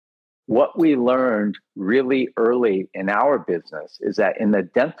what we learned really early in our business is that in the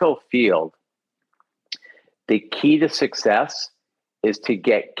dental field, the key to success is to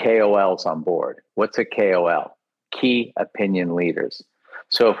get KOLs on board. What's a KOL? Key opinion leaders.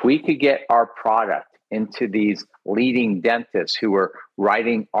 So if we could get our product into these leading dentists who were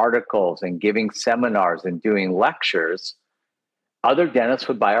writing articles and giving seminars and doing lectures, other dentists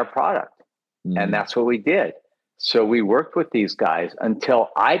would buy our product. And that's what we did. So we worked with these guys until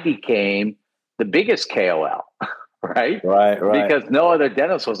I became the biggest KOL, right? Right. Because no other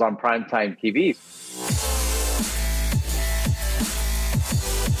dentist was on primetime TV.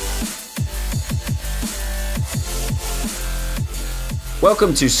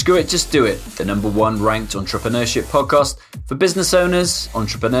 Welcome to Screw It, Just Do It, the #1 ranked entrepreneurship podcast for business owners,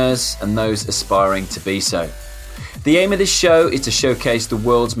 entrepreneurs, and those aspiring to be so. The aim of this show is to showcase the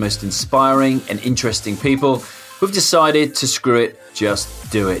world's most inspiring and interesting people who've decided to screw it,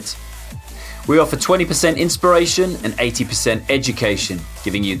 just do it. We offer 20% inspiration and 80% education,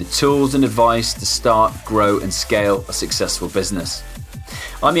 giving you the tools and advice to start, grow, and scale a successful business.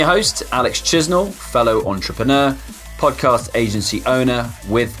 I'm your host, Alex Chisnell, fellow entrepreneur, podcast agency owner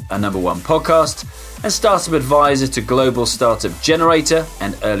with a #1 podcast, and startup advisor to global startup generator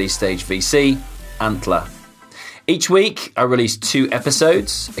and early stage VC, Antler. Each week, I release 2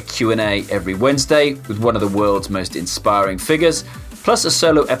 episodes, a Q&A every Wednesday with one of the world's most inspiring figures, plus a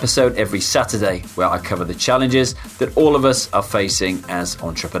solo episode every Saturday where I cover the challenges that all of us are facing as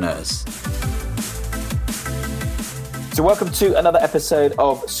entrepreneurs. So welcome to another episode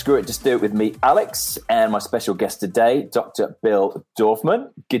of Screw It, Just Do It with me, Alex, and my special guest today, Dr. Bill Dorfman.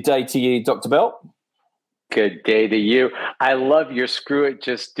 Good day to you, Dr. Bill. Good day to you. I love your Screw It,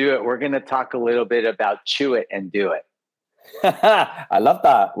 Just Do It. We're going to talk a little bit about chew it and do it. I love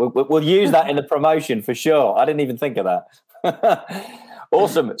that. We'll use that in the promotion for sure. I didn't even think of that.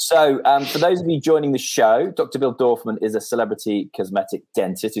 Awesome. So for those of you joining the show, Dr. Bill Dorfman is a celebrity cosmetic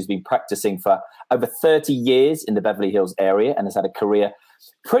dentist who's been practicing for over 30 years in the Beverly Hills area and has had a career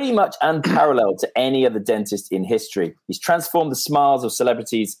pretty much unparalleled to any other dentist in history. He's transformed the smiles of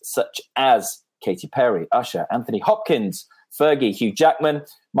celebrities such as Katy Perry, Usher, Anthony Hopkins, Fergie, Hugh Jackman,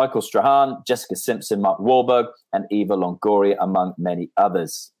 Michael Strahan, Jessica Simpson, Mark Wahlberg, and Eva Longoria, among many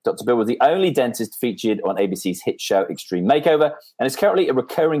others. Dr. Bill was the only dentist featured on ABC's hit show Extreme Makeover and is currently a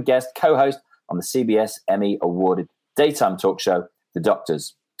recurring guest co-host on the CBS Emmy-awarded daytime talk show, The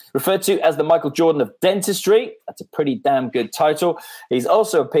Doctors. Referred to as the Michael Jordan of dentistry, that's a pretty damn good title. He's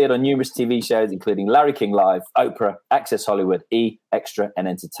also appeared on numerous TV shows, including Larry King Live, Oprah, Access Hollywood, E! Extra, and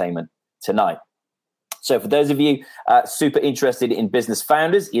Entertainment Tonight. So for those of you super interested in business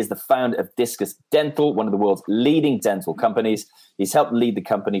founders, he is the founder of Discus Dental, one of the world's leading dental companies. He's helped lead the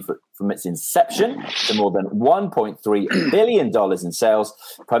company from its inception to more than $1.3 billion in sales,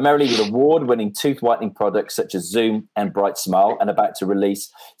 primarily with award-winning tooth whitening products such as Zoom and Bright Smile, and about to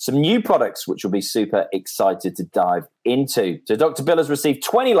release some new products, which we'll be super excited to dive into. So Dr. Bill has received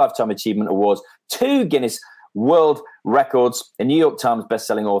 20 Lifetime Achievement Awards, 2 Guinness World Records, a New York Times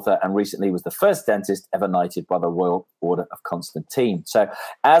bestselling author, and recently was the first dentist ever knighted by the Royal Order of Constantine. So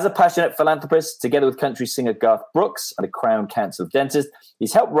as a passionate philanthropist, together with country singer Garth Brooks and a Crown Council of Dentists,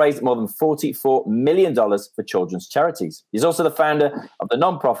 he's helped raise more than $44 million for children's charities. He's also the founder of the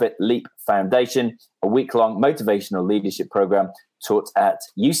nonprofit Leap Foundation, a week-long motivational leadership program taught at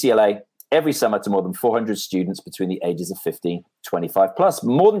UCLA every summer to more than 400 students between the ages of 15 to 25 plus.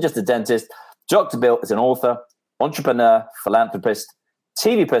 More than just a dentist, Dr. Bill is an author, entrepreneur, philanthropist,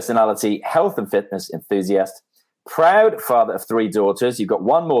 TV personality, health and fitness enthusiast, proud father of 3 daughters. You've got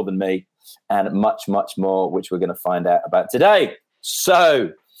one more than me, and much, much more, which we're going to find out about today.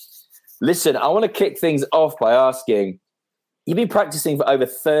 So, listen, I want to kick things off by asking, you've been practicing for over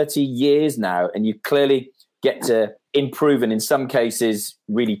 30 years now, and you clearly get to improve and in some cases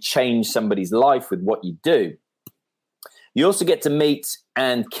really change somebody's life with what you do. You also get to meet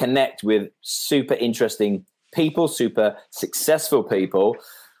and connect with super interesting people, super successful people.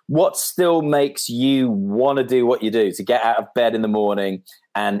 What still makes you want to do what you do, to get out of bed in the morning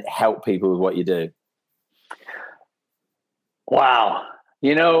and help people with what you do? Wow.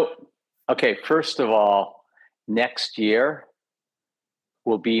 Okay, first of all, next year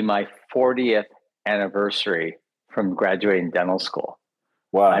will be my 40th anniversary from graduating dental school.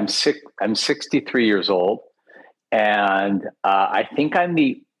 Wow. I'm 63 years old. And I think I'm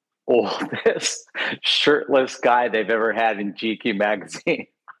the oldest shirtless guy they've ever had in GQ magazine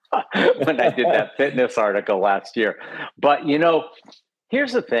when I did that fitness article last year. But,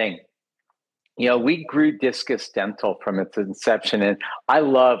 here's the thing. We grew Discus Dental from its inception. And I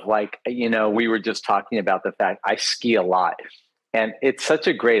love, we were just talking about the fact I ski a lot. And it's such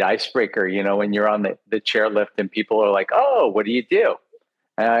a great icebreaker, when you're on the chairlift and people are like, oh, what do you do?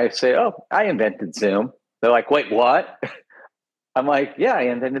 And I say, oh, I invented Zoom. They're like, wait, what? I'm like, yeah, I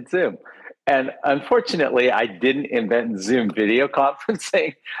invented Zoom. And unfortunately, I didn't invent Zoom video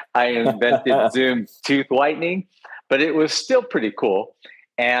conferencing. I invented Zoom tooth whitening, but it was still pretty cool.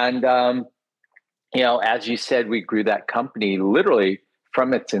 And, as you said, we grew that company literally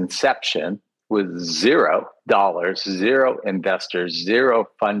from its inception with $0, zero investors, zero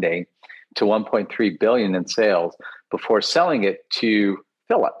funding, to 1.3 billion in sales before selling it to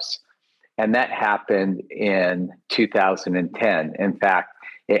Philips. And that happened in 2010. In fact,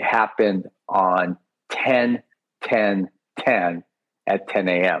 it happened on 10/10/10 at 10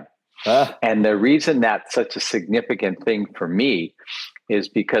 a.m. And the reason that's such a significant thing for me is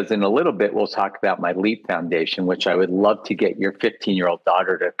because in a little bit, we'll talk about my LEAP Foundation, which I would love to get your 15-year-old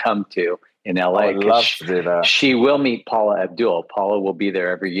daughter to come to in LA. I'd love to do that. She will meet Paula Abdul. Paula will be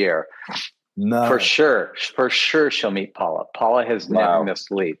there every year. No. For sure, she'll meet Paula. Paula has never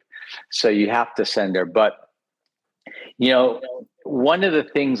missed LEAP. So you have to send her. But, one of the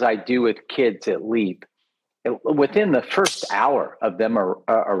things I do with kids at LEAP, within the first hour of them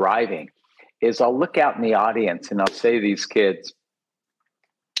arriving, is I'll look out in the audience and I'll say to these kids,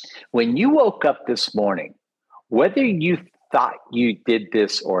 when you woke up this morning, whether you thought you did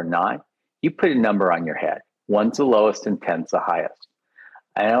this or not, you put a number on your head. 1's the lowest and 10's the highest.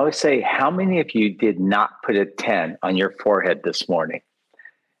 And I always say, how many of you did not put a 10 on your forehead this morning?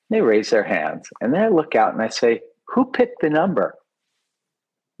 And they raise their hands. And then I look out and I say, who picked the number?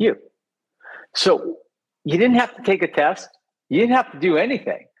 You. So you didn't have to take a test. You didn't have to do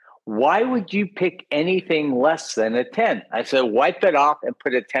anything. Why would you pick anything less than a 10? I said, wipe it off and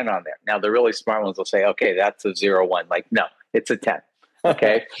put a 10 on there. Now, the really smart ones will say, okay, that's a 0, 1. Like, no, it's a 10.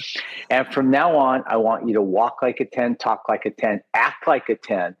 Okay. And from now on, I want you to walk like a 10, talk like a 10, act like a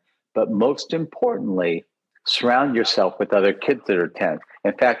 10. But most importantly, surround yourself with other kids that are 10.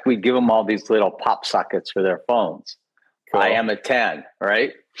 In fact, we give them all these little pop sockets for their phones. Cool. I am a 10,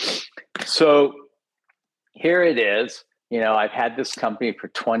 right? So here it is. I've had this company for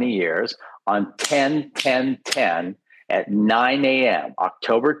 20 years. On 10/10/10 at 9 a.m.,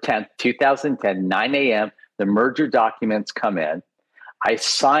 October 10th, 2010, 9 a.m., the merger documents come in. I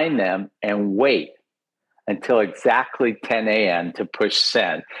sign them and wait until exactly 10 a.m. to push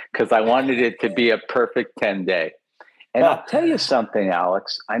send because I wanted it to be a perfect 10 day. And I'll tell you something,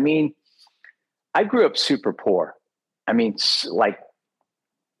 Alex. I mean, I grew up super poor. I mean, like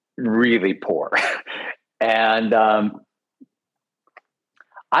really poor. And I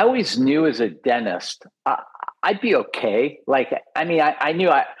always knew as a dentist, I'd be okay. Like, I mean, I knew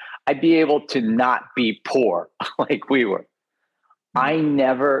I'd be able to not be poor like we were. I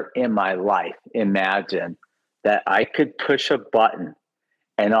never in my life imagined that I could push a button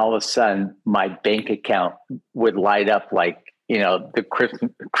and all of a sudden my bank account would light up like, the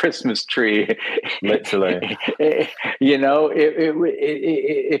Christmas tree. Literally.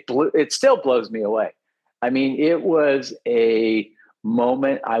 It still blows me away. I mean, it was a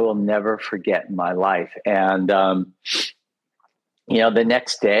moment I will never forget in my life. And, the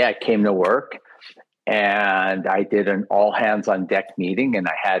next day I came to work and I did an all hands on deck meeting and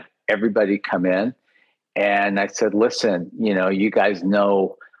I had everybody come in and I said, listen, you guys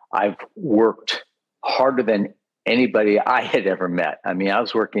know I've worked harder than anybody I had ever met. I mean, I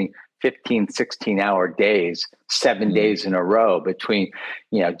was working 15, 16-hour days, 7 days in a row between,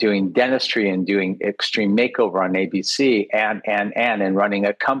 doing dentistry and doing Extreme Makeover on ABC and running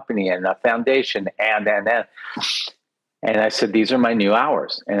a company and a foundation and. And I said, these are my new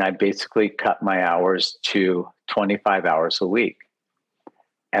hours. And I basically cut my hours to 25 hours a week.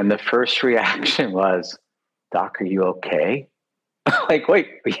 And the first reaction was, Doc, are you okay? Like, wait,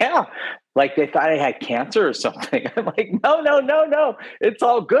 yeah. Like they thought I had cancer or something. I'm like, no. It's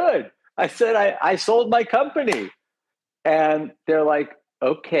all good. I said, I sold my company. And they're like,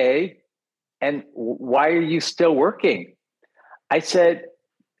 okay. And why are you still working? I said,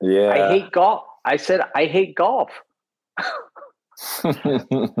 I hate golf. I said, I hate golf.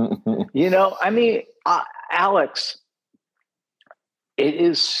 I mean, Alex, it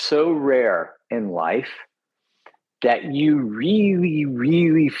is so rare in life that you really,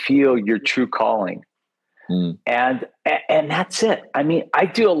 really feel your true calling. And that's it. I mean, I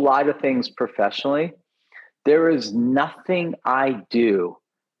do a lot of things professionally. There is nothing I do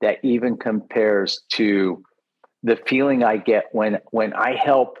that even compares to the feeling I get when I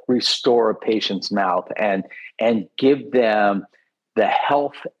help restore a patient's mouth and give them the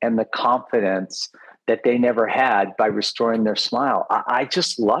health and the confidence that they never had by restoring their smile. I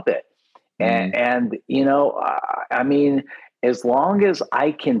just love it. And I mean, as long as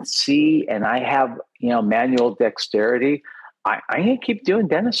I can see and I have, manual dexterity, I'm going to keep doing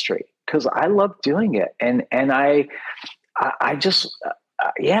dentistry because I love doing it. And I just,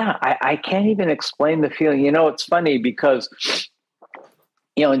 I can't even explain the feeling. It's funny because,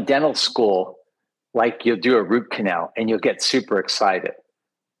 in dental school, like you'll do a root canal and you'll get super excited.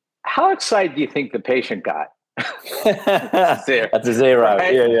 How excited do you think the patient got? That's a zero.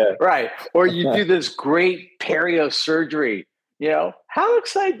 Right? Yeah. Right. Or you do this great perio surgery. How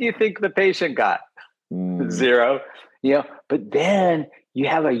excited do you think the patient got? Zero. But then you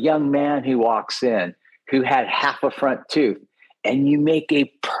have a young man who walks in who had half a front tooth, and you make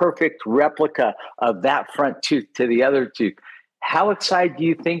a perfect replica of that front tooth to the other tooth. How excited do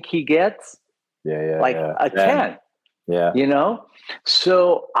you think he gets? A 10. Yeah.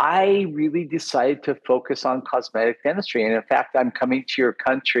 So I really decided to focus on cosmetic dentistry. And in fact, I'm coming to your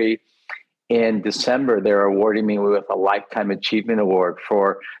country in December. They're awarding me with a Lifetime Achievement Award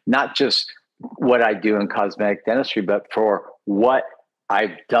for not just what I do in cosmetic dentistry, but for what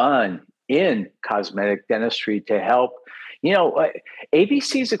I've done in cosmetic dentistry to help.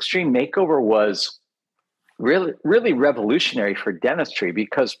 ABC's Extreme Makeover was really, really revolutionary for dentistry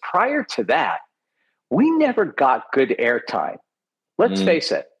because prior to that, we never got good airtime. Let's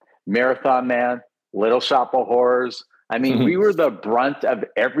face it, Marathon Man, Little Shop of Horrors. I mean, we were the brunt of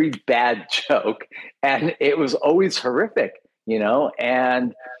every bad joke, and it was always horrific,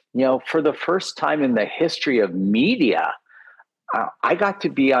 And, for the first time in the history of media, I got to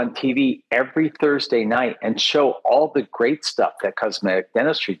be on TV every Thursday night and show all the great stuff that cosmetic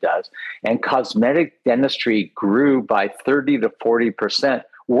dentistry does. And cosmetic dentistry grew by 30 to 40%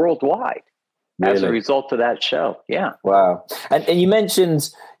 worldwide. Really? As a result of that show. Yeah. Wow. And you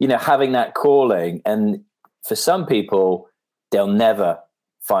mentioned, having that calling, and for some people, they'll never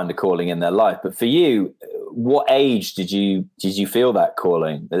find a calling in their life. But for you, what age did you feel that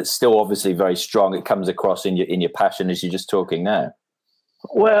calling? It's still obviously very strong. It comes across in your passion as you're just talking now.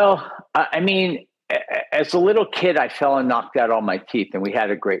 Well, I mean, as a little kid, I fell and knocked out all my teeth, and we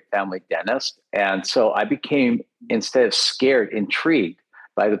had a great family dentist. And so I became, instead of scared, intrigued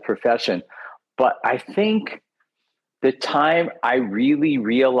by the profession. But I think the time I really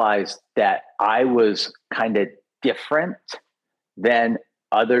realized that I was kind of different than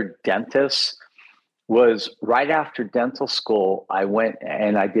other dentists was right after dental school. I went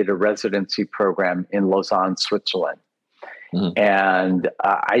and I did a residency program in Lausanne, Switzerland. And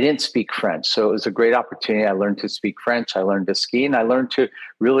I didn't speak French. So it was a great opportunity. I learned to speak French. I learned to ski, and I learned to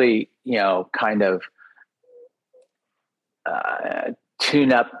really, kind of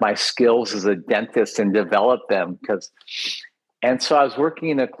tune up my skills as a dentist and develop them. And so I was working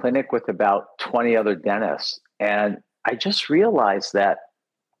in a clinic with about 20 other dentists. And I just realized that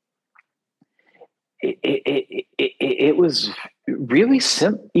it was really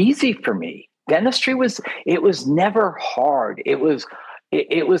easy for me. Dentistry was never hard. It was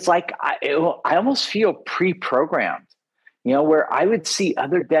like, I almost feel pre-programmed, where I would see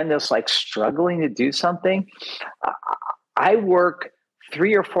other dentists like struggling to do something. I work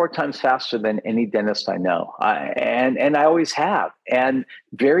 3 or 4 times faster than any dentist I know. And I always have, and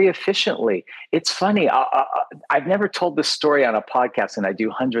very efficiently. It's funny. I've never told this story on a podcast, and I do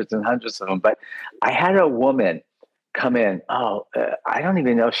hundreds and hundreds of them, but I had a woman come in. I don't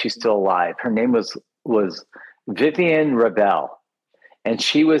even know if she's still alive. Her name was Vivian Ravel, and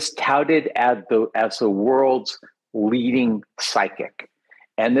she was touted as the world's leading psychic.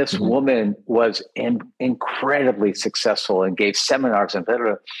 And this woman was incredibly successful and gave seminars and blah, blah,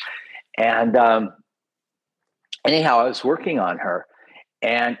 blah. And anyhow, I was working on her.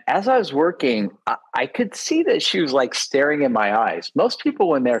 And as I was working, I could see that she was like staring in my eyes. Most people,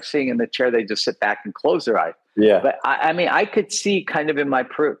 when they're sitting in the chair, they just sit back and close their eyes. Yeah. But I mean, I could see kind of in my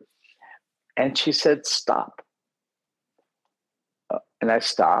and she said, "Stop." And I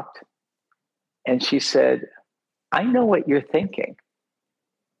stopped. And she said, "I know what you're thinking."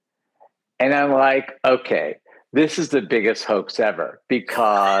 And I'm like, okay, this is the biggest hoax ever,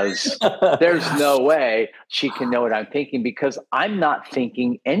 because there's no way she can know what I'm thinking, because I'm not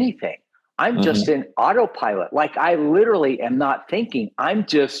thinking anything. I'm just in autopilot. Like, I literally am not thinking. I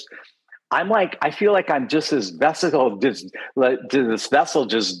feel like I'm just this vessel,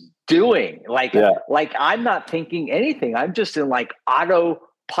 just doing like I'm not thinking anything. I'm just in like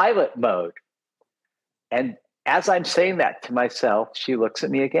autopilot mode. And as I'm saying that to myself, she looks at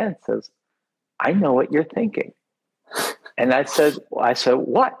me again and says, "I know what you're thinking." And I said,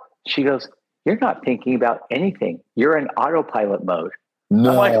 "What?" She goes, "You're not thinking about anything. You're in autopilot mode." No.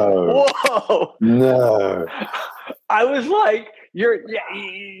 I'm like, whoa. No. I was like, you're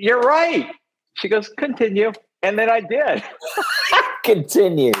right. She goes, "Continue." And then I did.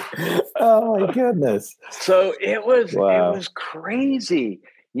 Continue. Oh my goodness. So it was crazy,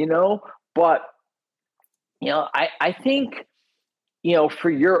 but I think, for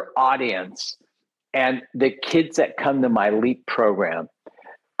your audience and the kids that come to my LEAP program,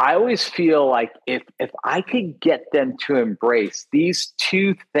 I always feel like if I could get them to embrace these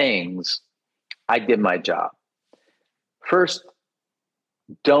two things, I did my job. First,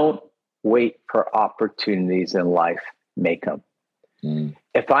 don't wait for opportunities in life, make them.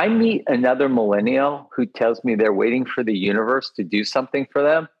 If I meet another millennial who tells me they're waiting for the universe to do something for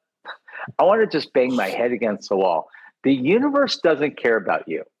them, I want to just bang my head against the wall. The universe doesn't care about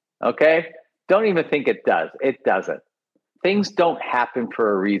you, okay? Don't even think it does. It doesn't. Things don't happen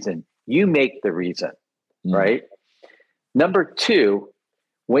for a reason. You make the reason, right? Number two,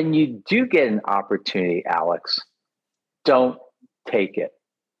 when you do get an opportunity, Alex, don't take it.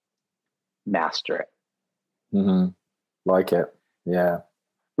 Master it. Mm-hmm. Like it. Yeah.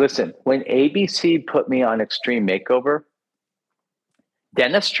 Listen, when ABC put me on Extreme Makeover,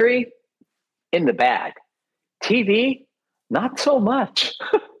 dentistry, in the bag. TV, not so much.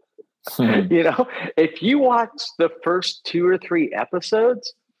 If you watch the first 2 or 3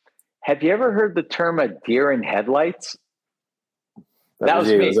 episodes, have you ever heard the term a deer in headlights? That was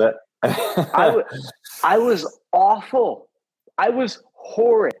me. Was it? I was awful. I was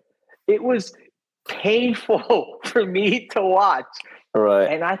horrid. It was painful for me to watch. Right.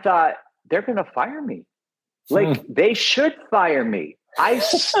 And I thought, they're going to fire me. Like, they should fire me. I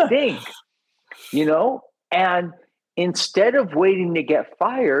stink, And instead of waiting to get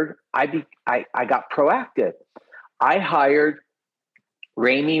fired, I got proactive. I hired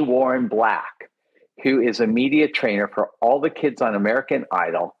Rami Warren Black, who is a media trainer for all the kids on American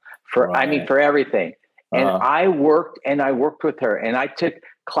Idol, for everything. And I worked with her, and I took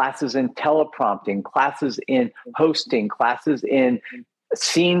classes in teleprompting, classes in hosting, classes in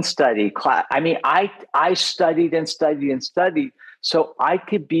scene study. I studied and studied and studied so I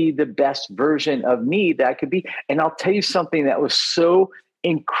could be the best version of me that I could be. And I'll tell you something that was so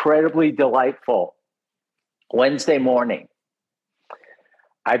incredibly delightful. Wednesday morning,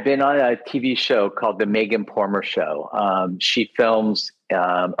 I've been on a TV show called The Megan Pormer Show. She films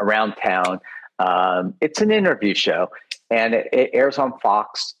around town. It's an interview show, and it airs on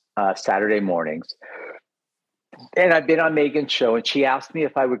Fox Saturday mornings. And I've been on Megan's show, and she asked me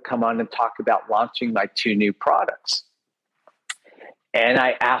if I would come on and talk about launching my 2 new products. And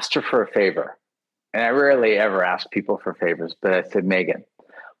I asked her for a favor. And I rarely ever ask people for favors, but I said, Megan,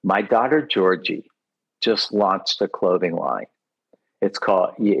 my daughter Georgie just launched a clothing line. It's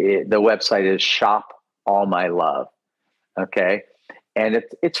called, the website is Shop All My Love. Okay. And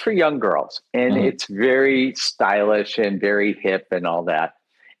it's for young girls, and it's very stylish and very hip and all that.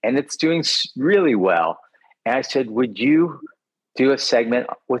 And it's doing really well. And I said, would you do a segment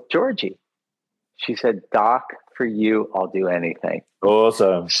with Georgie? She said, Doc, for you, I'll do anything.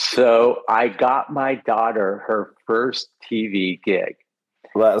 Awesome. So I got my daughter her first TV gig.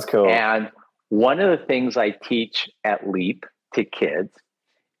 Well, that's cool. And one of the things I teach at LEAP to kids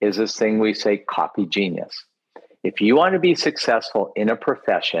is this thing we say, copy genius. If you want to be successful in a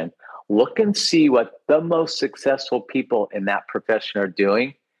profession, look and see what the most successful people in that profession are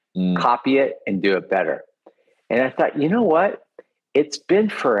doing, copy it and do it better. And I thought, you know what? It's been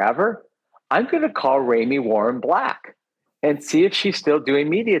forever. I'm going to call Rami Warren Black and see if she's still doing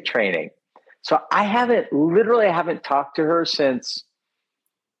media training. So I haven't talked to her since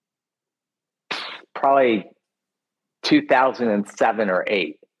probably 2007 or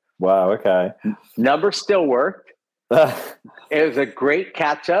 8. Wow. Okay. Number still worked. It was a great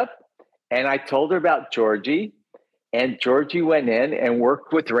catch up. And I told her about Georgie, and Georgie went in and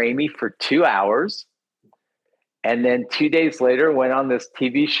worked with Rami for 2 hours. And then 2 days later went on this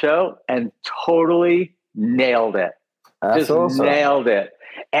TV show and totally nailed it. That's Just awesome. Nailed it.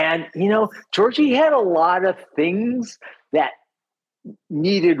 And, Georgie had a lot of things that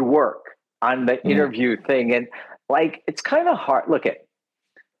needed work on the interview thing. And it's kind of hard. Look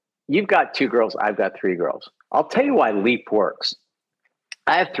you've got 2 girls. I've got 3 girls. I'll tell you why LEAP works.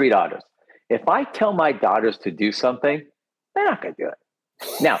 I have 3 daughters. If I tell my daughters to do something, they're not going to do it.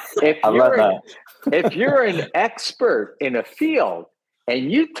 Now, if you're an expert in a field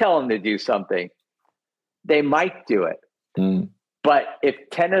and you tell them to do something, they might do it. But if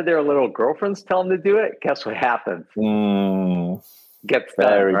 10 of their little girlfriends tell them to do it, guess what happens? Gets done,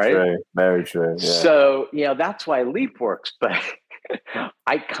 very right? True. Very true. Yeah. So, that's why LEAP works. But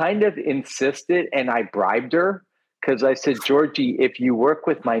I kind of insisted, and I bribed her because I said, Georgie, if you work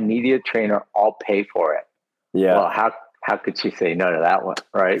with my media trainer, I'll pay for it. Yeah. Well, how could she say no to that one,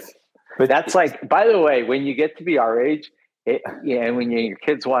 right? That's like, by the way, when you get to be our age, and when your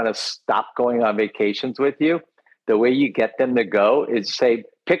kids want to stop going on vacations with you, the way you get them to go is say,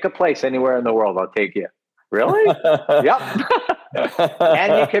 pick a place anywhere in the world. I'll take you. Really? Yep.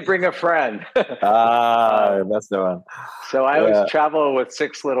 And you could bring a friend. That's the one. So I always travel with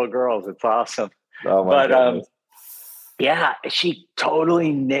 6 little girls. It's awesome. Oh my goodness. Yeah, she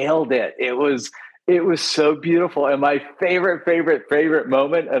totally nailed it. It was so beautiful. And my favorite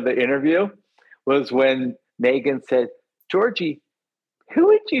moment of the interview was when Megan said, Georgie, who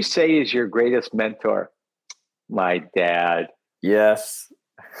would you say is your greatest mentor? My dad. Yes.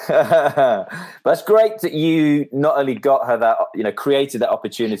 That's great that you not only got her that, created that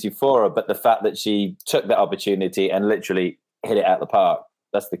opportunity for her, but the fact that she took that opportunity and literally hit it out the park.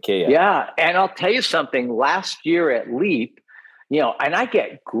 That's the key. Yeah. And I'll tell you something, last year at Leap, and I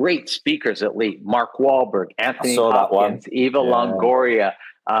get great speakers at Leap, Mark Wahlberg, Anthony Hopkins, Eva Longoria,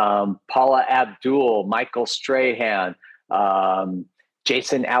 Paula Abdul, Michael Strahan,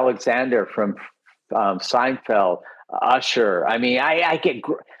 Jason Alexander from Seinfeld, Usher. I mean, I get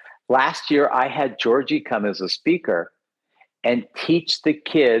last year I had Georgie come as a speaker and teach the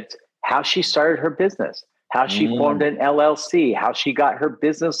kids how she started her business, how she formed an LLC, how she got her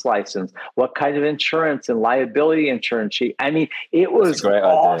business license, what kind of insurance and liability insurance it was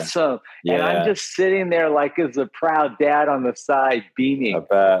awesome. Yeah. And I'm just sitting there like as a proud dad on the side beaming. I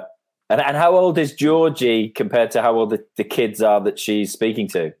bet. And how old is Georgie compared to how old the kids are that she's speaking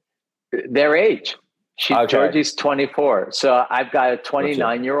to? Their age. Georgie's 24. So I've got a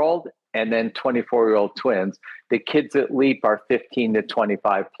 29-year-old and then 24-year-old twins. The kids at Leap are 15 to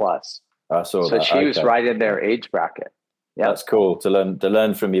 25 plus. So she was right in their age bracket. Yeah, that's cool to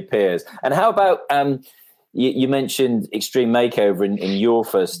learn from your peers. And how about you mentioned Extreme Makeover in your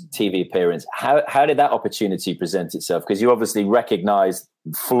first TV appearance. How did that opportunity present itself? Because you obviously recognized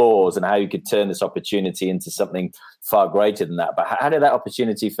flaws and how you could turn this opportunity into something far greater than that. But how did that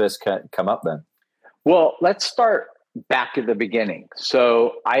opportunity first come up then? Well, let's start back at the beginning.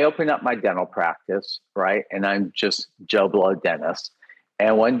 So I opened up my dental practice, right? And I'm just Joe Blow dentist.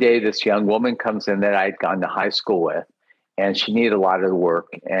 And one day this young woman comes in that I'd gone to high school with, and she needed a lot of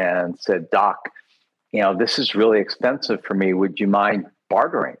work and said, Doc, this is really expensive for me. Would you mind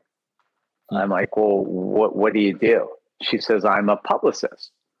bartering? I'm like, well, what do you do? She says, I'm a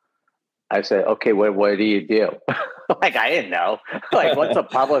publicist. I said, okay, what do you do? Like, I didn't know. Like, what's a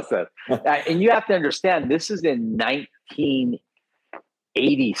publicist? And you have to understand, this is in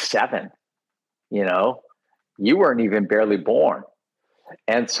 1987. You weren't even barely born.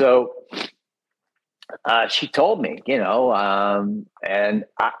 And so she told me, and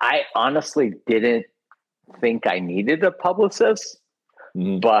I honestly didn't think I needed a publicist,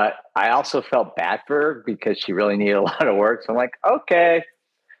 but I also felt bad for her because she really needed a lot of work. So I'm like, okay.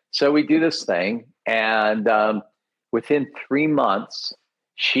 So we do this thing. And within 3 months,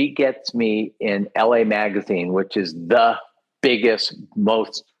 she gets me in LA Magazine, which is the biggest,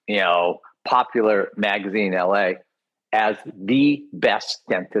 most, popular magazine in LA, as the best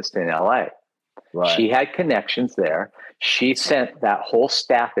dentist in LA. Right. She had connections there. She sent that whole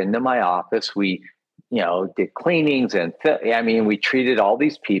staff into my office. We, did cleanings and we treated all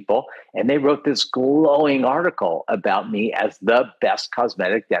these people, and they wrote this glowing article about me as the best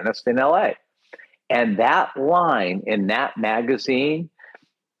cosmetic dentist in LA. And that line in that magazine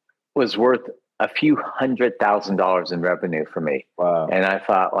was worth a few $100,000 in revenue for me. Wow. And I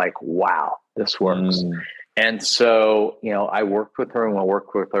thought like, wow, this works. And so, I worked with her and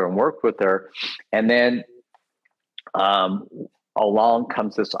worked with her. And then along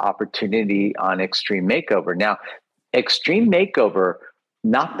comes this opportunity on Extreme Makeover. Now, Extreme Makeover,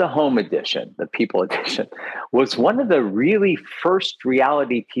 not the home edition, the people edition, was one of the really first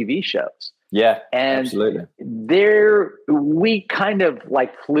reality TV shows. Yeah, and absolutely. We kind of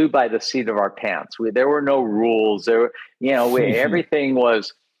like flew by the seat of our pants. There were no rules. Everything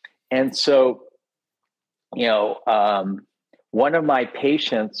was. And so, one of my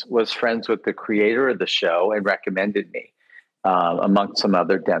patients was friends with the creator of the show and recommended me amongst some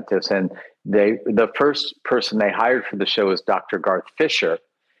other dentists. And the first person they hired for the show was Dr. Garth Fisher.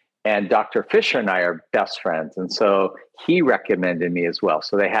 And Dr. Fisher and I are best friends. And so he recommended me as well.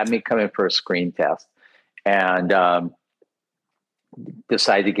 So they had me come in for a screen test and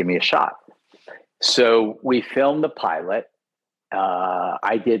decided to give me a shot. So we filmed the pilot.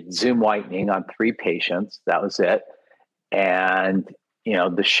 I did Zoom whitening on 3 patients. That was it. And,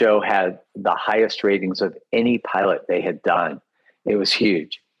 the show had the highest ratings of any pilot they had done. It was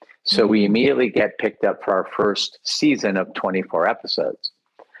huge. So we immediately get picked up for our first season of 24 episodes.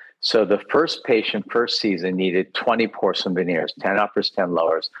 So the first patient, first season, needed 20 porcelain veneers, 10 uppers, 10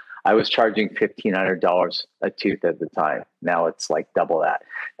 lowers. I was charging $1,500 a tooth at the time. Now it's like double that.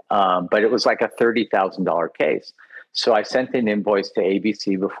 But it was like a $30,000 case. So I sent an invoice to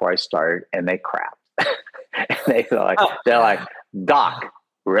ABC before I started, and they crapped. And they're like, Doc,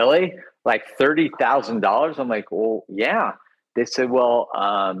 really? Like $30,000? I'm like, well, yeah. They said, well,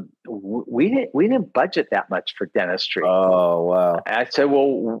 we didn't budget that much for dentistry. Oh, wow. And I said,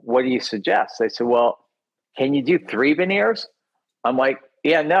 well, what do you suggest? They said, well, can you do 3 veneers? I'm like,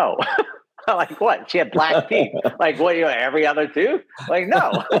 yeah, no. I'm like, what? She had black teeth. Like, what, every other tooth? Like,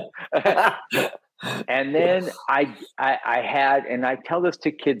 no. And then I had, and I tell this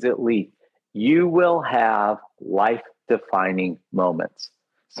to kids at Leap, you will have life-defining moments.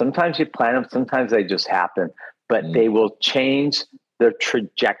 Sometimes you plan them, sometimes they just happen, but they will change the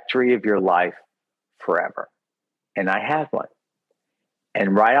trajectory of your life forever. And I had one.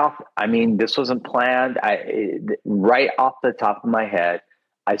 And right off, I mean, this wasn't planned. Right off the top of my head,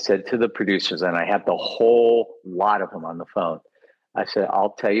 I said to the producers, and I had the whole lot of them on the phone, I said,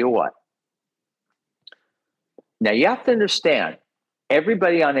 I'll tell you what. Now, you have to understand,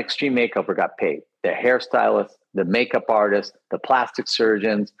 everybody on Extreme Makeover got paid. The hairstylists, the makeup artists, the plastic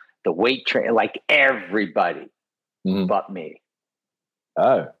surgeons, the weight trainer, like everybody but me.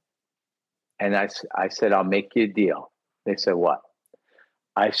 Oh. And I said, I'll make you a deal. They said, what?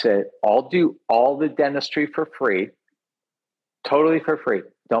 I said, I'll do all the dentistry for free, totally for free.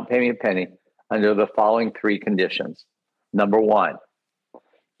 Don't pay me a penny under the following 3 conditions. Number 1,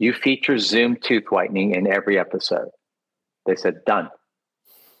 you feature Zoom tooth whitening in every episode. They said, done.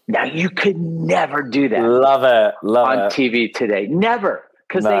 Now, you could never do that. Love it. On TV today. Never.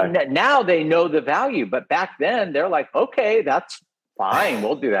 Because now they know the value. But back then, they're like, okay, that's fine.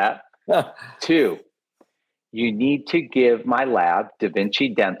 We'll do that. 2, you need to give my lab, Da Vinci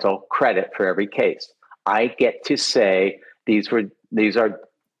Dental, credit for every case. I get to say these are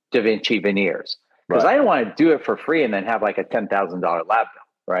Da Vinci veneers. Because I didn't want to do it for free and then have like a $10,000 lab bill,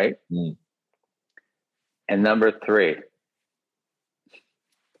 right? And number 3,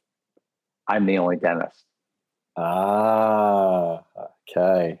 I'm the only dentist. Ah,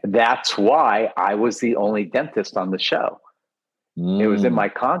 okay. That's why I was the only dentist on the show. It was in my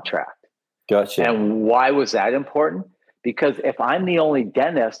contract. Gotcha. And why was that important? Because if I'm the only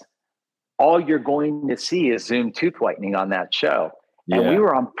dentist, all you're going to see is Zoom tooth whitening on that show. Yeah. And we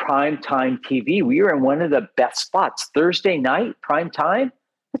were on primetime TV. We were in one of the best spots. Thursday night, prime time.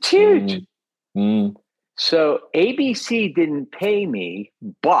 It's huge. So ABC didn't pay me,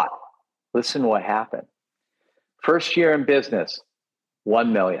 but listen to what happened. First year in business,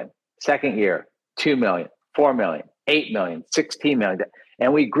 1 million. Second year, 2 million, 4 million, 8 million, 16 million.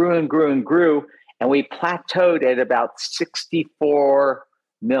 And we grew and grew and grew. And we plateaued at about 64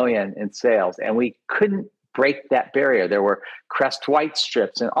 million in sales. And we couldn't break that barrier. There were Crest White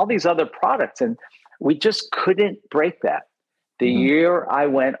strips and all these other products. And we just couldn't break that. The year I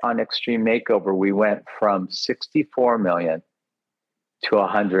went on Extreme Makeover, we went from 64 million to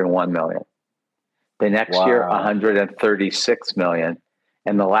 101 million. The next year, 136 million.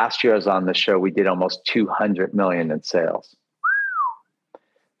 And the last year I was on the show, we did almost 200 million in sales.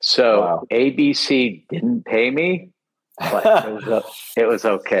 So ABC didn't pay me, but it was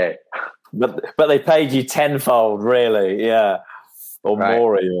okay. But they paid you tenfold, really, yeah, or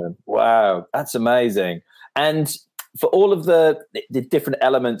more even. Wow, that's amazing. And for all of the different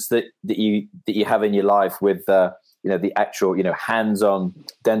elements that you have in your life, with the actual hands-on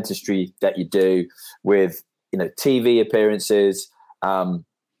dentistry that you do, with TV appearances,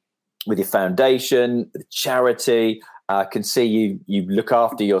 with your foundation, the charity. I can see you look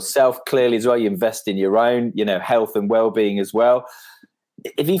after yourself clearly as well. You invest in your own, health and well-being as well.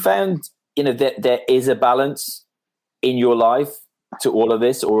 Have you found, that there is a balance in your life to all of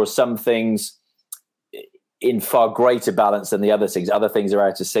this, or are some things in far greater balance than the other things? Other things are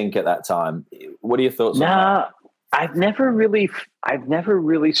out of sync at that time. What are your thoughts on that? I've never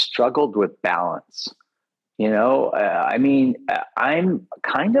really struggled with balance. I'm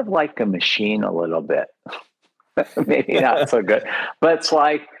kind of like a machine a little bit. Maybe not so good, but it's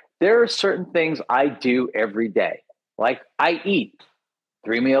like there are certain things I do every day. Like I eat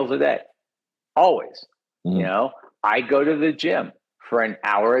 3 meals a day, always. I go to the gym for an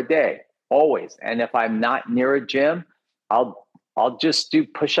hour a day, always. And if I'm not near a gym, I'll just do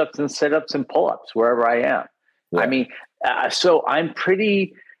push-ups and sit-ups and pull-ups wherever I am. Yeah. So I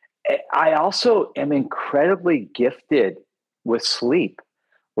also am incredibly gifted with sleep.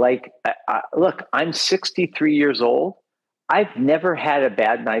 Like, look, I'm 63 years old. I've never had a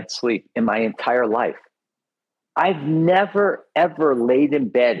bad night's sleep in my entire life. I've never, ever laid in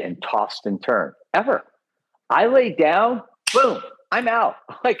bed and tossed and turned, ever. I lay down, boom, I'm out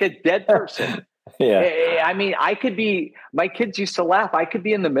like a dead person. Yeah. I mean, my kids used to laugh. I could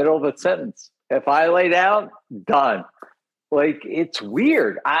be in the middle of a sentence. If I lay down, done. Like, it's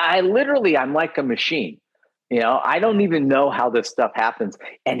weird. I'm like a machine. I don't even know how this stuff happens.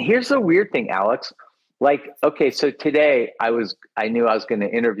 And here's the weird thing, Alex. Like, okay, so today I knew I was going to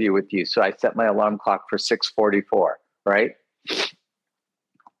interview with you. So I set my alarm clock for 6:44, right?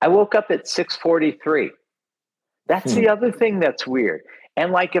 I woke up at 6:43. That's the other thing that's weird.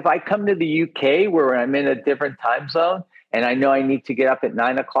 And like, if I come to the UK where I'm in a different time zone and I know I need to get up at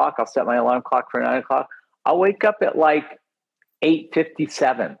 9:00, I'll set my alarm clock for 9:00. I'll wake up at like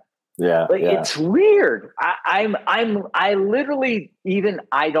 8:57. Yeah. Like, it's weird. I literally, even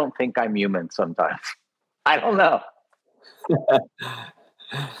I don't think I'm human sometimes. I don't know.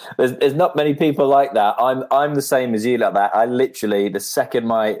 There's not many people like that. I'm the same as you like that. I literally, the second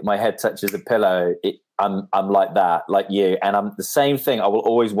my head touches the pillow, I'm like that, like you. And I'm the same thing. I will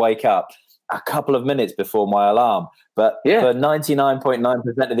always wake up a couple of minutes before my alarm. But for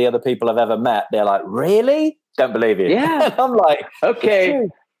 99.9% of the other people I've ever met, they're like, really? Don't believe you. Yeah. And I'm like, okay.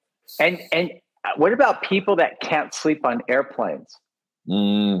 And what about people that can't sleep on airplanes?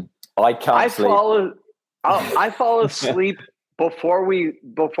 I can't sleep. I fall asleep before we take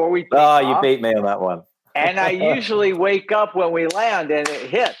you off. beat me on that one. And I usually wake up when we land and it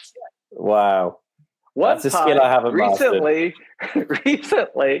hits. Wow. That's a skill I haven't mastered.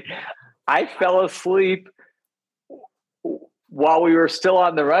 Recently, I fell asleep while we were still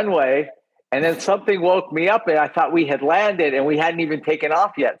on the runway. And then something woke me up and I thought we had landed and we hadn't even taken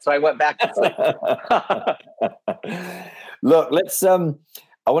off yet. So I went back to sleep. Look,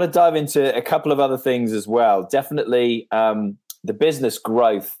 I want to dive into a couple of other things as well. Definitely the business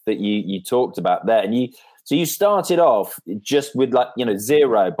growth that you talked about there. And you started off just with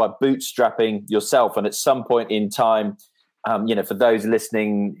zero by bootstrapping yourself. And at some point in time, for those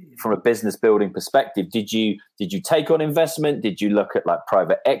listening from a business building perspective, did you take on investment? Did you look at like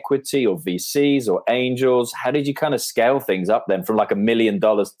private equity or VCs or angels? How did you kind of scale things up then from like $1 million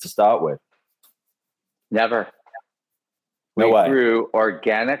to start with? Never. No way. We grew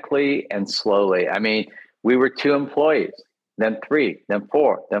organically and slowly. I mean, we were 2 employees, then 3, then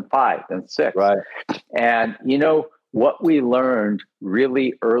 4, then 5, then 6. Right. And what we learned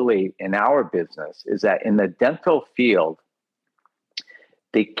really early in our business is that in the dental field,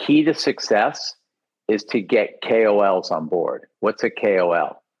 the key to success is to get KOLs on board. What's a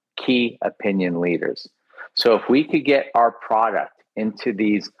KOL? Key opinion leaders. So if we could get our product into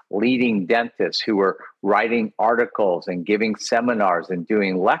these leading dentists who were writing articles and giving seminars and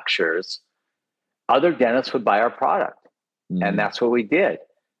doing lectures, other dentists would buy our product. And that's what we did.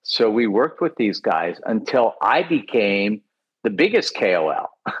 So we worked with these guys until I became the biggest KOL,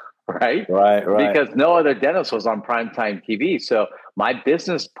 right? Right. Because no other dentist was on primetime TV. So my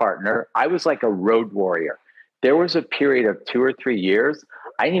business partner, I was like a road warrior. There was a period of 2 or 3 years,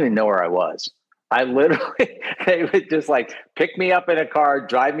 I didn't even know where I was. I literally, they would just like pick me up in a car,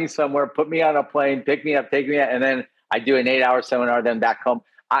 drive me somewhere, put me on a plane, pick me up, take me out, and then I do an 8-hour seminar, then back home.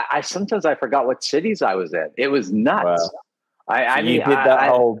 I sometimes I forgot what cities I was in. It was nuts. Wow. I mean, you did that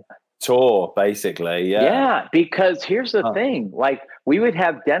whole tour, basically. Yeah, because here's the thing. Like, we would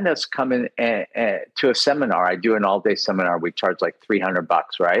have dentists come in to a seminar. I do an all-day seminar. We charge like $300,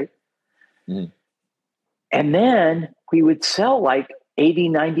 right? And then we would sell like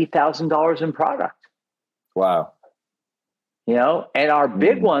 $80,000-$90,000 in product. Wow. And our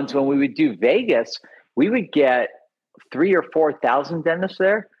big ones, when we would do Vegas, we would get 3,000 or 4,000 dentists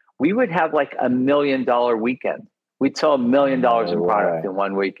there. We would have like $1 million weekend. We'd sell $1 million in product in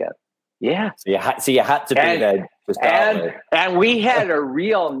one weekend. Yeah. So you had to be there to start with. And we had a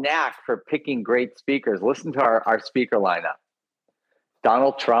real knack for picking great speakers. Listen to our speaker lineup.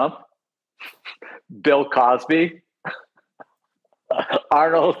 Donald Trump, Bill Cosby,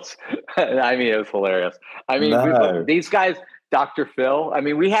 Arnold. I mean, it was hilarious. I mean, these guys, Dr. Phil. I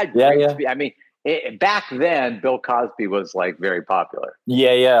mean, we had great I mean, back then, Bill Cosby was like very popular.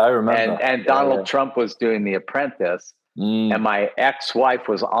 Yeah, I remember. And Donald Trump was doing The Apprentice, and my ex-wife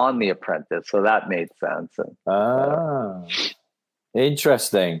was on The Apprentice, so that made sense.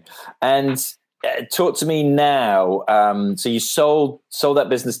 Interesting. And talk to me now. So you sold that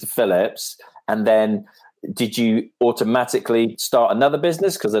business to Philips, and then did you automatically start another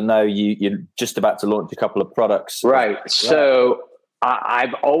business? Because I know you're just about to launch a couple of products. Right. So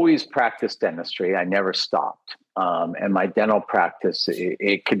I've always practiced dentistry. I never stopped. And my dental practice,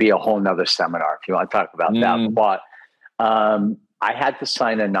 it could be a whole nother seminar if you want to talk about that. But I had to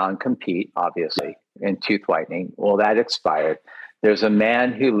sign a non-compete, obviously, in tooth whitening. Well, that expired. There's a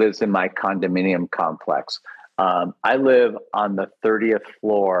man who lives in my condominium complex. I live on the 30th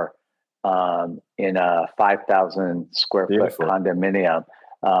floor in a 5,000 square foot condominium.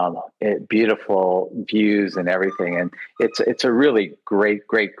 Beautiful views and everything, and it's a really great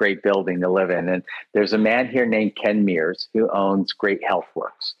building to live in. And there's a man here named Ken Mears who owns Great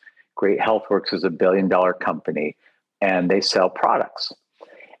Healthworks. Great Healthworks is $1 billion company, and they sell products.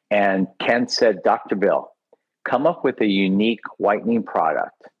 And Ken said, Dr. Bill, come up with a unique whitening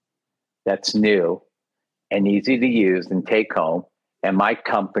product that's new and easy to use and take home, and my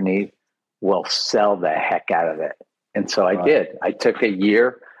company will sell the heck out of it. And so I did. I took a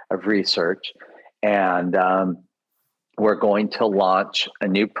year of research, and we're going to launch a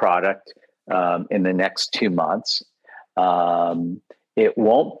new product in the next 2 months. It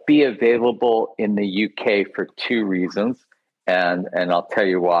won't be available in the UK for 2 reasons, and I'll tell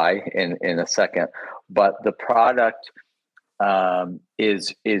you why in a second. But the product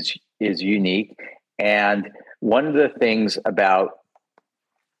is unique, and one of the things about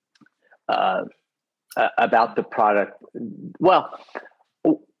the product, well,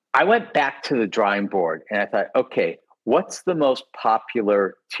 I went back to the drawing board and I thought, okay, what's the most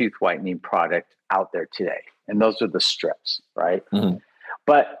popular tooth whitening product out there today? And those are the strips, right? Mm-hmm.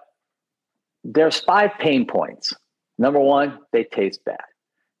 But there's 5 pain points. Number 1, they taste bad.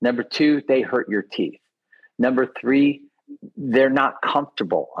 Number 2, they hurt your teeth. Number 3, they're not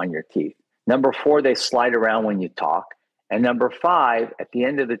comfortable on your teeth. Number 4, they slide around when you talk. And number 5, at the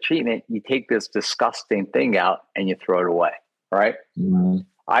end of the treatment, you take this disgusting thing out and you throw it away, right? Mm-hmm.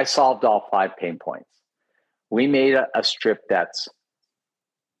 I solved all 5 pain points. We made a strip that's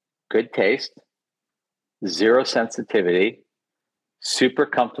good taste, 0 sensitivity, super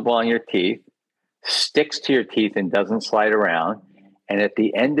comfortable on your teeth, sticks to your teeth and doesn't slide around. And at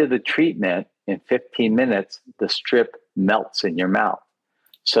the end of the treatment, in 15 minutes, the strip melts in your mouth.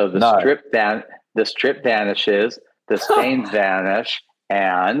 So the strip vanishes, the stains vanish,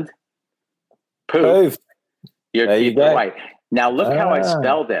 and poof, your teeth are white. Now look how I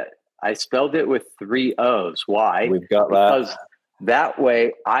spelled it. I spelled it with 3 O's. Why? We've got because that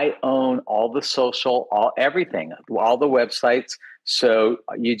way I own all the social, everything, all the websites. So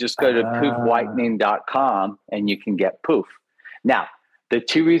you just go to poofwhitening.com and you can get poof. Now, the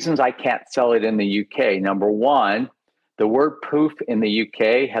 2 reasons I can't sell it in the UK. Number 1, the word poof in the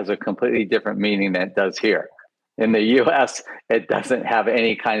UK has a completely different meaning than it does here. In the US, it doesn't have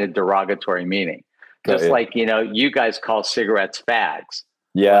any kind of derogatory meaning. Just like, you guys call cigarettes fags.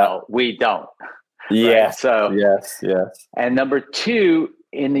 Yeah. Well, we don't. Yes. Right? So, yes. And number 2,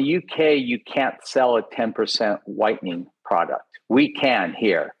 in the UK, you can't sell a 10% whitening product. We can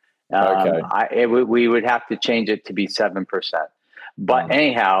here. Okay. We would have to change it to be 7%. But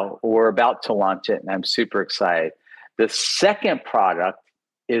anyhow, we're about to launch it, and I'm super excited. The second product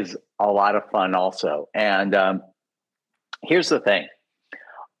is a lot of fun also. And here's the thing.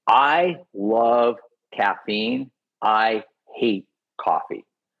 I love caffeine. I hate coffee.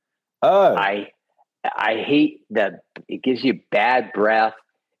 Oh. I hate that it gives you bad breath.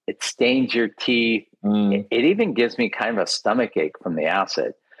 It stains your teeth. It even gives me kind of a stomach ache from the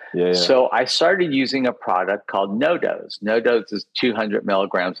acid. Yeah. So I started using a product called No Dose. No Dose is 200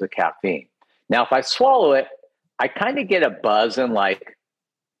 milligrams of caffeine. Now, if I swallow it, I kind of get a buzz in like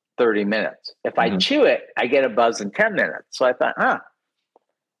 30 minutes. If I chew it, I get a buzz in 10 minutes. So I thought,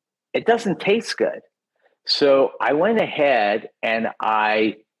 it doesn't taste good. So I went ahead and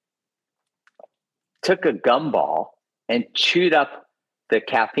I took a gumball and chewed up the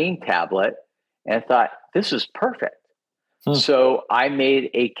caffeine tablet and thought, this is perfect. So I made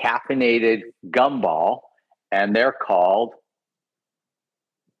a caffeinated gumball, and they're called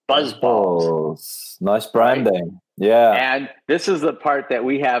Buzz Balls. Nice branding. Right? Yeah. And this is the part that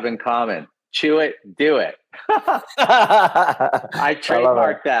we have in common. Chew it, do it. I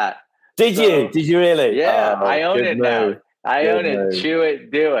trademarked that. Did you really? Yeah, I own it now. I own it. Chew it,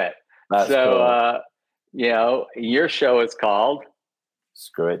 do it. That's cool. Your show is called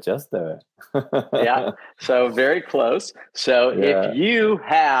Screw It, Just Do It. Yeah. So very close. So if you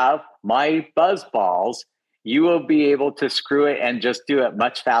have my Buzz Balls, you will be able to screw it and just do it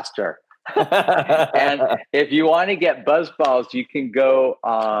much faster. And if you want to get Buzz Balls, you can go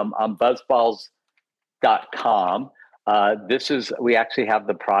on buzzballs.com. We actually have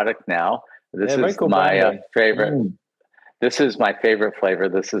the product now. This is my favorite. This is my favorite flavor.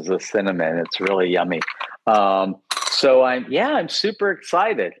 This is a cinnamon. It's really yummy. So I'm super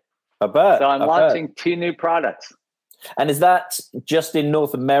excited. I bet. So I'm launching 2 new products. And is that just in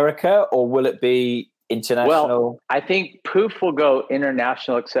North America, or will it be international? Well, I think Poof will go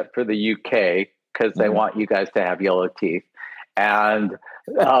international except for the UK because they want you guys to have yellow teeth. And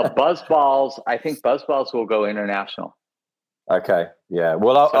Buzz balls. I think buzz balls will go international. Okay. Yeah.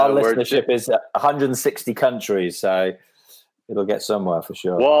 Well, our listenership is 160 countries, so it'll get somewhere for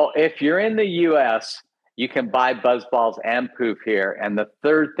sure. Well, if you're in the US, you can buy buzz balls and poof here. And the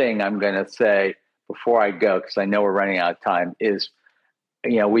third thing I'm going to say before I go, because I know we're running out of time, is,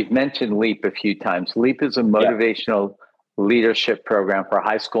 we've mentioned LEAP a few times. LEAP is a motivational leadership program for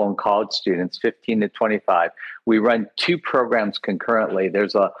high school and college students, 15 to 25. We run 2 programs concurrently.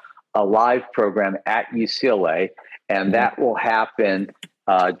 There's a live program at UCLA, and that will happen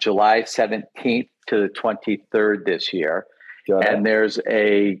July 17th to the 23rd this year. And there's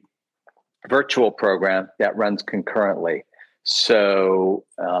a virtual program that runs concurrently. So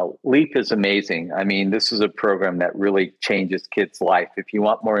LEAP is amazing. I mean, this is a program that really changes kids' life. If you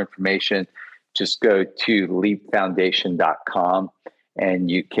want more information, just go to leapfoundation.com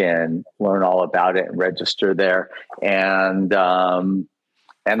and you can learn all about it and register there. And I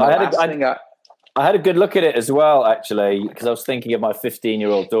had a good look at it as well, actually, because I was thinking of my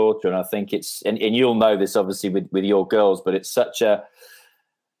 15-year-old daughter, and I think it's, and you'll know this obviously with your girls, but it's such a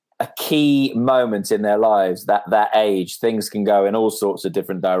key moment in their lives, that age. Things can go in all sorts of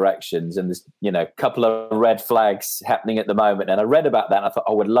different directions, and there's couple of red flags happening at the moment. And I read about that and I thought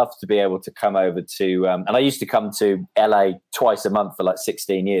I would love to be able to come over to and I used to come to LA twice a month for like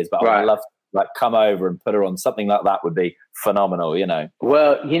 16 years, but I would love to come over and put her on. Something like that would be phenomenal.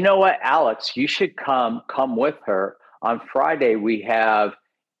 Well, you know what, Alex, you should come with her. On Friday we have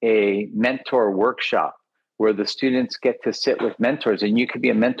a mentor workshop where the students get to sit with mentors, and you could be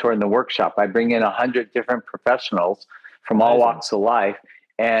a mentor in the workshop. I bring in 100 different professionals from all walks of life,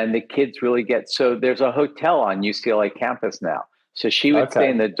 and the kids really so there's a hotel on UCLA campus now. So she would stay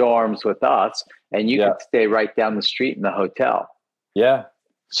in the dorms with us, and you could stay right down the street in the hotel. Yeah.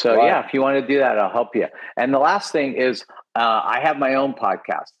 So if you want to do that, I'll help you. And the last thing is, I have my own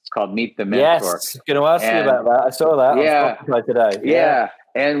podcast. It's called Meet the Mentor. Yes, going to ask you about that. I saw that on Spotify today. Yeah.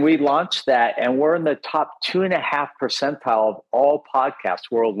 And we launched that, and we're in the top 2.5 percentile of all podcasts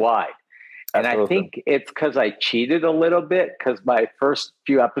worldwide. And I think it's because I cheated a little bit, because my first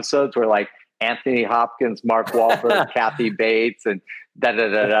few episodes were like Anthony Hopkins, Mark Wahlberg, Kathy Bates, and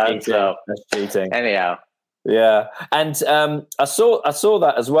da-da-da-da. So that's cheating. Anyhow. Yeah. And I saw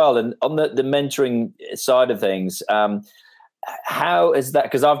that as well. And on the mentoring side of things, how is that?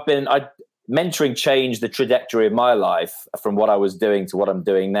 Because mentoring changed the trajectory of my life from what I was doing to what I'm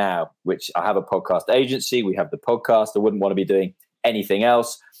doing now, which I have a podcast agency. We have the podcast. I wouldn't want to be doing anything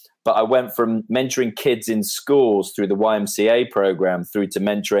else. But I went from mentoring kids in schools through the YMCA program through to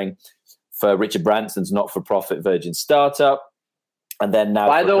mentoring for Richard Branson's not-for-profit Virgin Startup. And then now...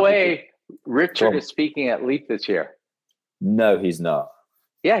 By the way, Richard is speaking at LEAP this year. No, he's not.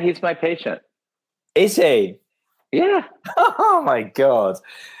 Yeah, he's my patient. Is he? Yeah. Oh, my God.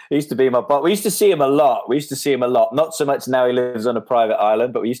 He used to be my boss. We used to see him a lot. Not so much now, he lives on a private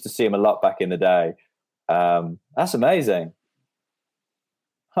island, but we used to see him a lot back in the day. That's amazing.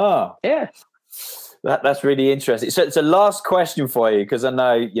 Huh. Yeah. That's really interesting. So it's a last question for you, because I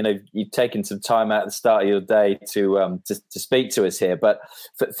know, you've taken some time out at the start of your day to speak to us here. But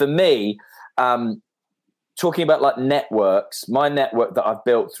for me, talking about like networks, my network that I've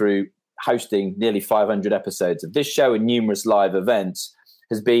built through hosting nearly 500 episodes of this show and numerous live events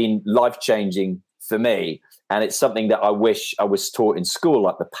has been life-changing for me. And it's something that I wish I was taught in school,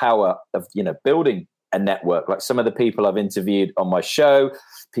 like the power of, building a network. Like some of the people I've interviewed on my show,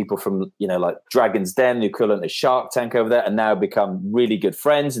 people from, like Dragon's Den, the equivalent of Shark Tank over there, and now become really good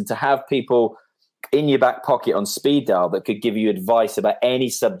friends. And to have people in your back pocket on speed dial that could give you advice about any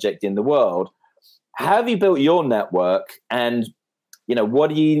subject in the world. How have you built your network? And, what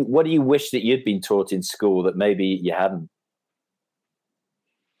do you wish that you'd been taught in school that maybe you hadn't?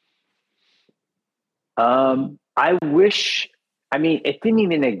 I wish, it didn't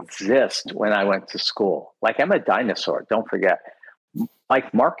even exist when I went to school. Like, I'm a dinosaur, don't forget.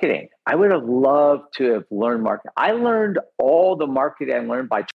 Like marketing, I would have loved to have learned marketing. I learned all the marketing I learned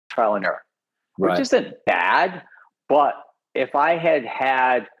by trial and error, which isn't bad. But if I had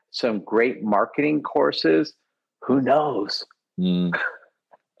had some great marketing courses, who knows? Right?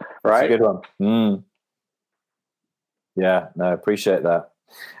 That's a good one. Yeah, no, I appreciate that.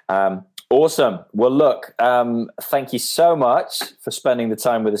 Awesome. Well, look, thank you so much for spending the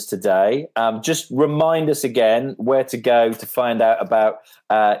time with us today. Just remind us again where to go to find out about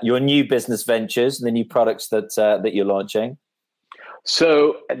your new business ventures and the new products that you're launching.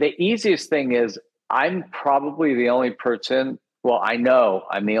 So the easiest thing is I'm probably the only person, well, I know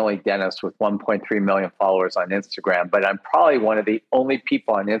I'm the only dentist with 1.3 million followers on Instagram, but I'm probably one of the only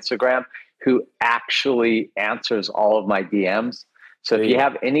people on Instagram who actually answers all of my DMs. So if you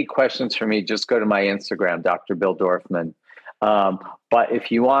have any questions for me, just go to my Instagram, Dr. Bill Dorfman. But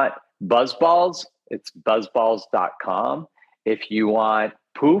if you want buzzballs, it's buzzballs.com. If you want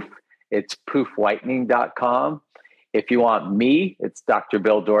poof, it's poofwhitening.com. If you want me, it's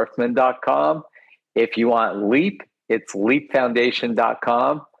drbilldorfman.com. If you want leap, it's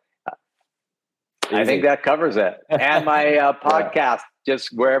leapfoundation.com. I think that covers it. And my podcast,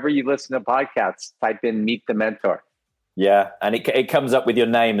 just wherever you listen to podcasts, type in Meet the Mentor. Yeah, and it comes up with your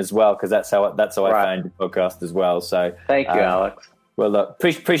name as well, because that's how I found your podcast as well. So thank you, Alex. Well, look,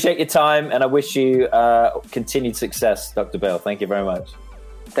 appreciate your time, and I wish you continued success, Dr. Bill. Thank you very much.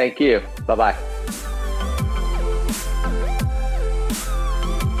 Thank you. Bye-bye.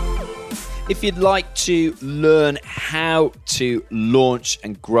 If you'd like to learn how to launch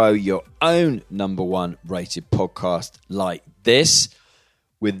and grow your own #1 rated podcast like this,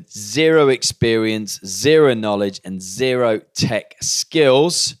 with zero experience, zero knowledge, and zero tech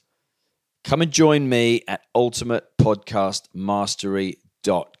skills, come and join me at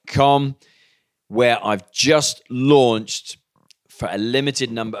ultimatepodcastmastery.com, where I've just launched, for a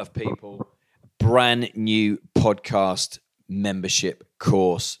limited number of people, a brand new podcast membership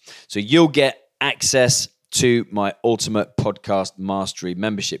course. So you'll get access to my Ultimate Podcast Mastery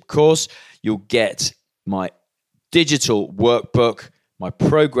membership course. You'll get my digital workbook, my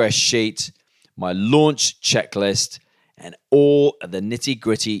progress sheet, my launch checklist, and all of the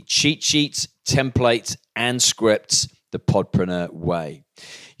nitty-gritty cheat sheets, templates, and scripts the Podpreneur way.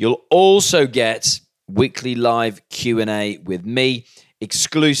 You'll also get weekly live Q&A with me,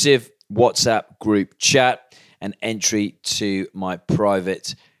 exclusive WhatsApp group chat, and entry to my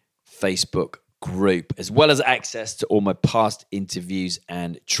private Facebook group, as well as access to all my past interviews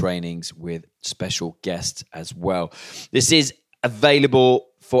and trainings with special guests as well. This is available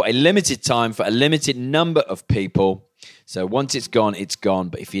for a limited time, for a limited number of people. So once it's gone, it's gone.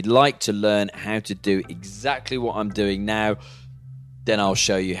 But if you'd like to learn how to do exactly what I'm doing now, then I'll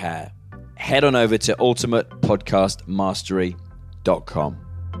show you how. Head on over to ultimatepodcastmastery.com.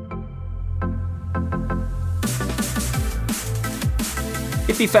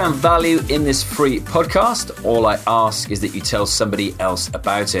 If you found value in this free podcast, all I ask is that you tell somebody else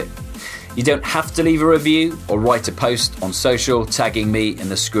about it. You don't have to leave a review or write a post on social tagging me in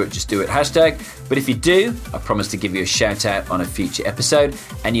the Screw It Just Do It hashtag, but if you do, I promise to give you a shout out on a future episode,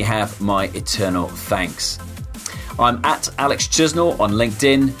 and you have my eternal thanks. I'm at Alex Chisnell on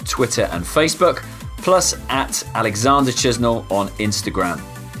LinkedIn, Twitter and Facebook, plus at Alexander Chisnell on Instagram.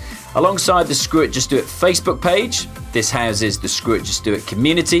 Alongside the Screw It Just Do It Facebook page, this houses the Screw It Just Do It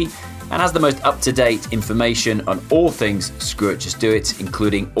community and has the most up-to-date information on all things Screw It Just Do It,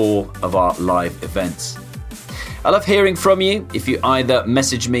 including all of our live events. I love hearing from you. If you either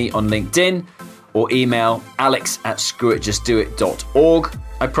message me on LinkedIn or email alex@screwitjustdoit.org,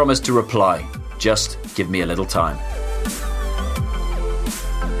 I promise to reply. Just give me a little time.